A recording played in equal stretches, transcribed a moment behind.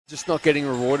Just not getting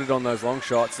rewarded on those long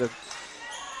shots. They've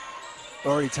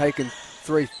already taken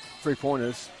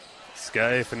three-pointers.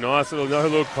 Scaife, a nice little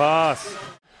no-look pass.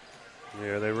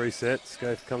 Yeah, they reset.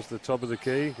 Scaife comes to the top of the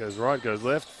key, goes right, goes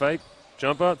left, fake,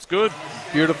 jumper, it's good.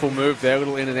 Beautiful move there, a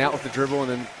little in and out with the dribble and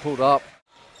then pulled up.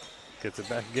 Gets it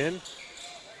back again.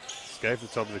 Scaife to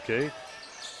the top of the key.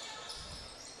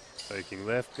 Faking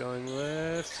left, going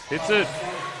left, hits it.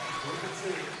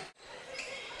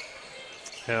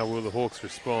 How will the Hawks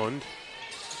respond?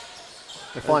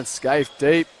 They find Scaife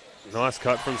deep. Nice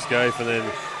cut from Scaife and then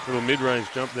a little mid-range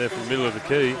jump there from the middle of the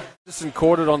key. Just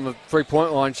caught it on the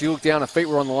three-point line. She looked down, her feet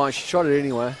were on the line. She shot it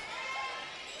anyway.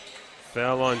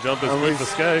 Foul line jumpers good for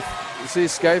Scaife. You see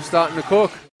Scaife starting to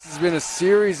cook. This has been a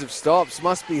series of stops.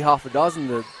 Must be half a dozen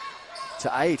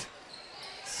to 8.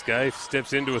 Scaife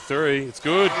steps into a 3. It's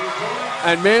good.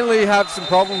 And Manly have some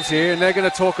problems here, and they're going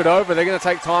to talk it over. They're going to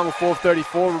take time with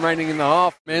 4:34 remaining in the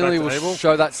half. Manly will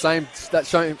show that same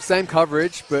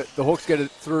coverage, but the Hawks get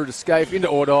it through to Scaife into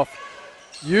Ordoff.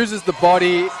 Uses the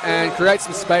body and creates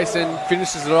some space and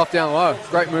finishes it off down low.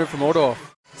 Great move from Ordoff.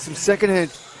 Some second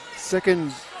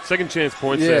chance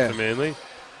points there for Manly.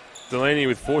 Delaney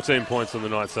with 14 points on the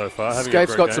night so far.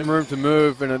 Scaife's got some room to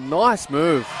move and a nice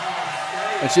move.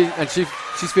 And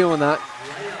she's feeling that.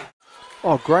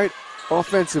 Oh, great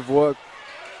offensive work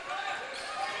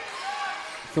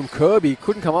from Kirby.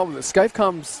 Couldn't come up with it. Scaife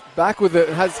comes back with it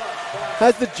and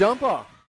has the jumper.